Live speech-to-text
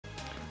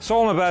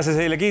Soome pääses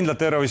eile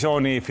kindlalt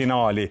Eurovisiooni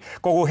finaali.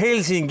 Kogu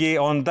Helsingi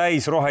on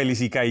täis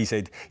rohelisi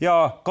käiseid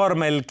ja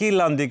Karmel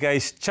Killandi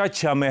käis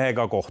Cha-Cha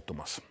mehega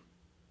kohtumas.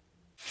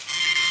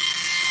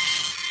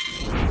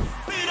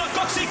 Pidä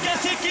kaksi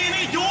käsi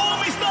kiinni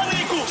juomista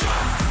niinku.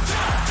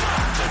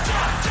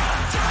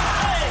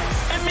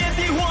 En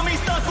mieti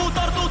huomista, kun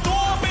tartuu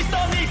tuopista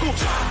niinku.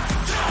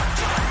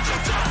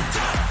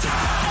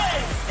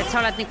 Et sä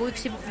olet niinku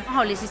yksi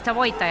mahdollisista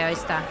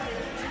voittajoista.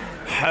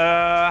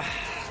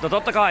 No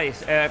totta kai,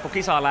 kun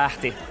kisa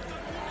lähti,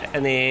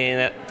 niin,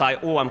 tai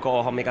UMK,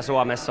 mikä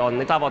Suomessa on,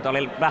 niin tavoite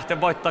oli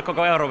lähteä voittaa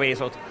koko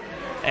Euroviisut.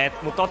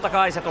 Mutta totta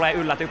kai se tulee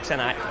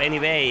yllätyksenä,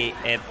 anyway,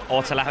 että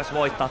oot sä lähdössä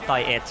voittaa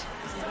tai et.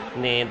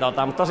 Niin,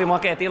 mutta tosi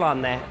makea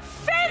tilanne.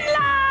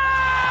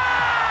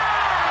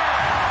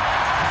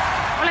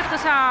 Oletko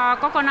sä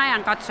kokon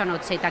ajan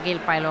katsonut sitä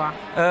kilpailua?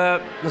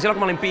 No silloin kun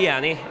mä olin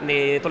pieni,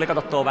 niin tuli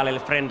katsottua välillä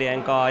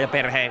friendien kanssa ja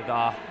perheen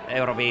kanssa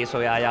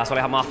Euroviisuja ja se oli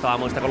ihan mahtavaa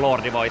muistaa, kun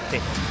Lordi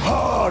voitti.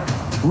 Hard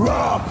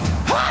rock,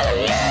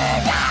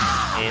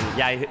 niin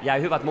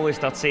jäi hyvät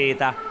muistot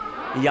siitä.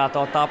 Ja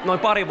noin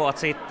pari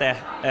vuotta sitten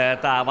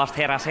tää vasta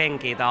heräsi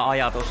henkiin tää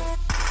ajatus.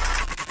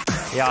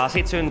 Ja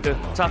sit syntyi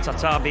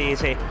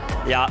Cha-Cha-Cha-biisi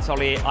ja se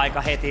oli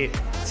aika heti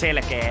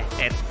selkeä,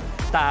 että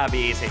tää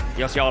biisi,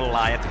 jos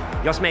jollain. Et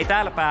jos me ei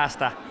täällä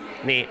päästä,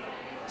 niin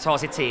se on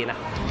sit siinä.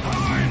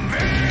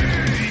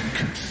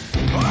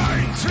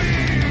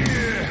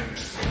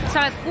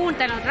 Sä olet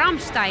kuuntellut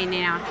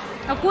Rammsteinia.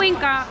 No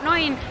kuinka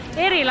noin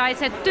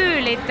erilaiset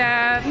tyylit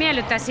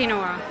miellyttää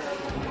sinua?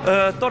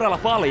 Todella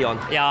paljon.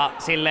 Ja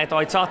silleen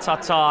toi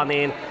Cha-Cha-Cha,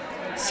 niin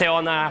se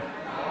on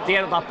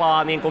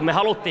tietotapaa, niin kuin me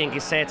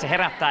haluttiinkin se, että se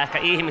herättää ehkä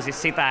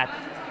ihmisissä sitä,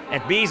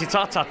 että biisi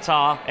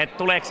Cha-Cha-Cha, että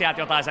tuleeko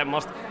sieltä jotain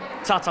semmoista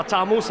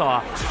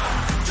Cha-Cha-Cha-musaa.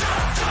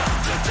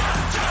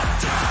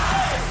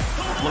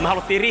 Mutta me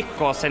haluttiin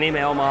rikkoa se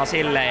nimenomaan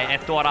silleen,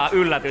 että tuodaan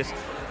yllätys.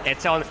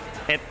 Että se on,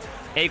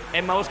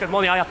 en mä usko, että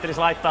moni ajattelisi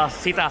laittaa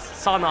sitä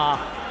sanaa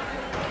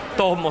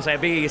tommoseen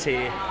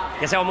biisiin.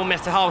 Ja se on mun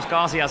mielestä se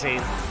hauska asia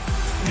siinä.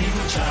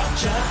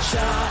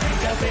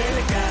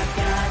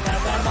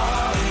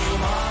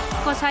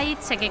 Onko sä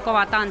itsekin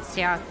kova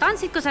tanssija?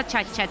 Tanssitko sä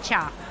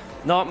Cha-Cha-Cha?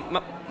 No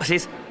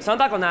siis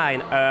sanotaanko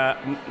näin,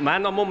 mä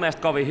en ole mun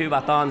mielestä kovin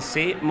hyvä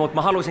tanssi, mutta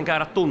mä haluaisin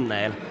käydä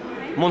tunneilla.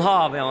 Mun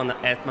haave on,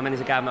 että mä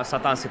menisin käymään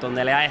jossain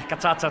tanssitunneilla ja ehkä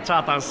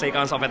Cha-Cha-Cha tanssii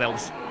kanssa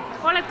opetellessa.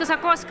 Oletko sä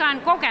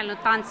koskaan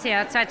kokeillut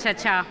tanssia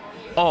Cha-Cha-Cha?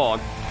 Oon.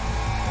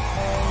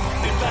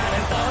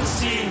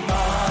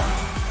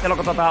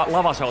 Silloin kun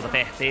lavashowta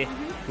tehtiin,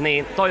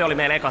 niin toi oli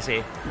meillä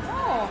ekasi.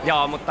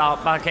 Joo, mutta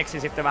mä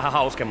keksin sitten vähän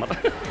hauskemmat.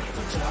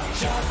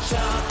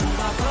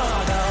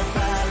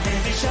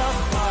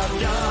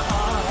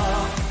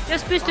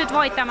 Jos pystyt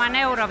voittamaan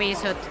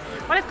Euroviisut,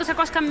 oletko sä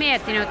koskaan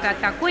miettinyt,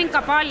 että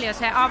kuinka paljon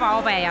se avaa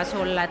oveja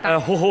sulle?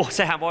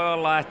 Sehän voi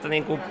olla, että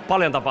niinku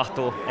paljon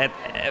tapahtuu.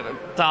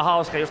 Tää on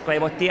hauska, just kun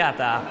ei voi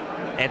tietää,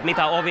 että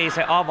mitä ovi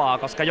se avaa,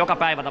 koska joka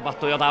päivä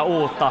tapahtuu jotain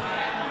uutta.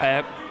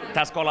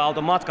 Tässä kun ollaan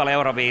oltu matkalla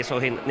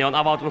Euroviisuihin, niin on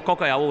avautunut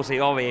koko ajan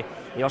uusia ovia.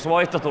 Jos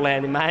voitto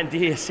tulee, niin mä en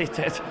tiedä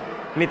sitten, että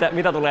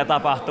mitä tulee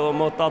tapahtuu,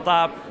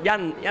 mutta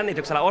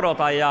jännityksellä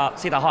odotan ja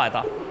sitä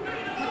haetaan.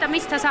 Mutta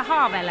mistä sä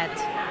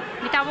haaveilet?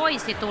 Mitä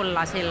voisi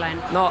tulla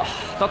silloin? No,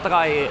 totta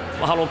kai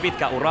mä haluan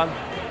pitkän uran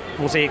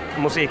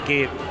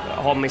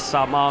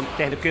musiikkihommissa. Mä oon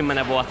tehnyt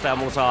 10 vuotta ja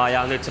musaa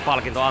ja nyt se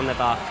palkinto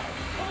annetaan.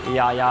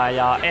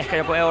 Ja ehkä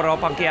joku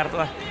Euroopan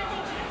kiertue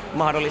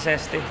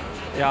mahdollisesti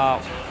ja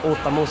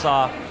uutta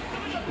musaa.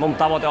 Mun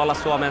tavoite on olla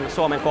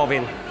Suomen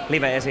kovin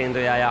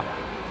live-esiintyjä ja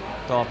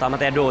mä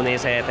teen duunia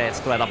se eteen, että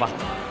se tulee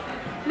tapahtua.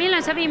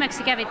 Milloin sä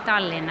viimeksi kävit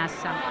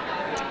Tallinnassa?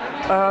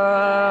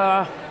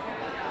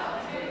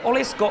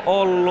 Olisiko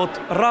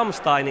ollut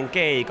Rammsteinin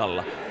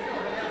keikalla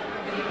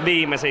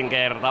viimeisin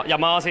kerta? Ja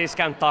mä oon siis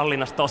käynyt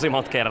Tallinnassa tosi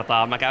monta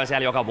kertaa. Mä käyn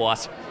siellä joka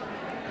vuosi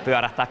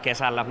pyörähtää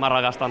kesällä. Mä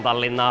rakastan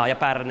Tallinnaa ja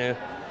Pärny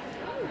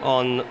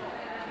on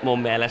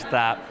mun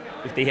mielestä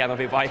yhtä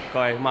hienompia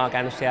paikkoja. Mä oon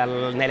käynyt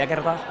siellä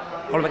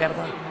 3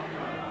 kertaa.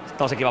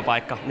 Tosi kiva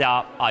paikka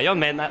ja aion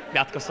mennä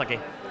jatkossakin,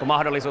 kun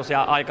mahdollisuus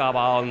ja aikaa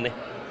vaan on. Niin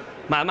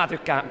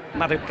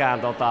mä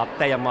tykkään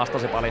teidän maasta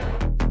tosi paljon.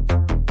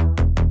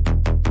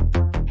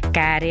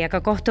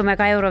 Käärijäga kohtume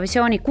ka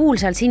Eurovisiooni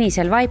kuulsal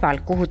sinisel vaibal,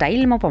 kuhu ta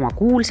ilmub oma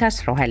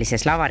kuulsas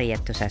rohelises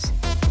lavariietuses.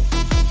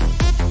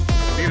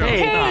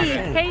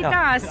 Hei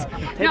taas!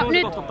 No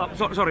nyt...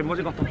 Sori,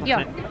 voisin kohta ottaa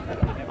se.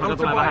 Koska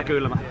tulee vähän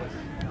kylmä.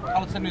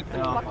 Haluatko sen nyt?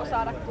 Pakko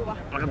saada kuva.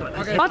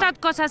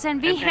 Otatko sä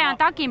sen vihreän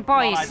takin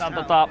pois? Mä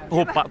laitan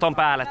huppa ton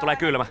päälle, tulee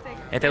kylmä.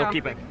 Ettei tuu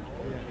kipeä.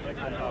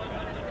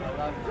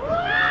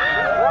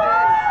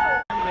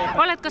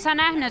 Oletko sä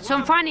nähnyt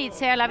sun fanit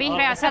siellä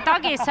vihreässä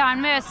takissa on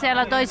myös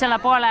siellä toisella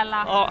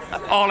puolella?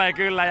 Olen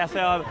kyllä ja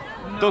se on,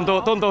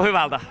 tuntuu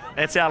hyvältä,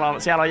 että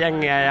siellä on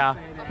jengiä ja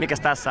mikäs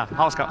tässä,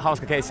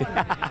 hauska keissi.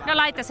 No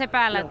laita se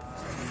päälle.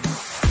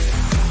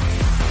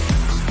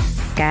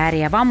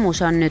 Käärijä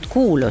vammus on nyt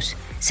kuulus.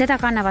 Seda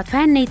kannavad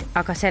fännid,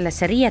 aga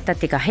sellesse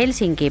riietati ka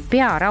Helsingi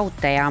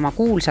pearaudteejaama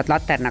kuulsad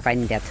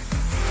laternakandjad.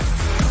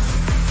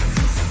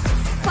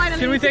 Finally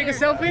Can we take a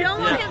selfie? We don't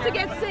want him to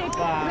get sick.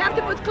 We have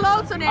to put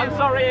clothes on him. I'm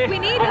sorry. We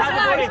need his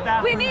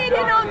life. We need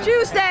him on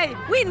Tuesday.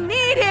 We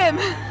need him.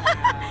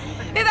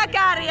 Hyvä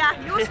Käärijä.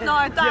 Just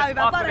noin. Tää on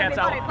hyvä.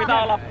 Parempi.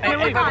 Pitää olla... Ei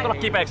tulla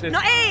kipeäksi nyt. No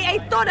ei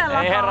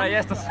todellakaan. Ei herra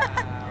jestas.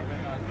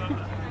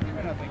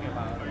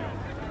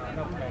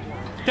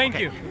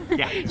 Thank you.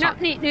 No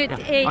niin, nyt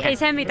ei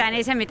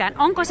se mitään.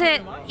 Onko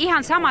se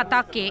ihan sama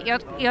takki,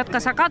 jotka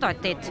sä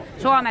katsoit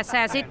Suomessa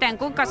ja sitten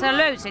kuinka sä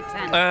löysit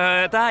sen?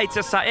 Tää itse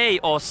asiassa ei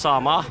oo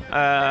sama,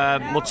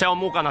 mutta se on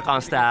mukana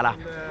kans täällä.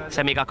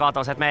 Se mikä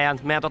katos, että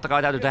meidän totta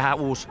kai täytyy tehdä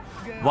uusi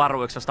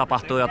varuiksi, jos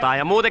tapahtuu jotain.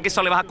 Ja muutenkin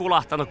se oli vähän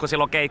kulahtanut, kun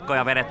silloin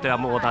keikkoja vedetty ja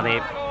muuta,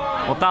 niin...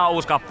 Mutta tää on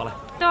uusi kappale.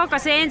 Tuoko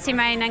se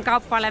ensimmäinen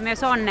kappale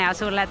myös onnea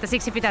sulle, että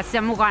siksi pitäisi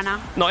sen mukana?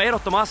 No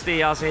ehdottomasti,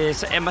 ja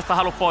siis en mä sitä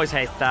halua pois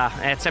heittää.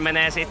 Että se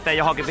menee sitten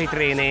johonkin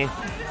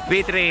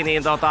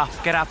vitriiniin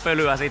kerää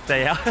pölyä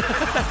sitten ja...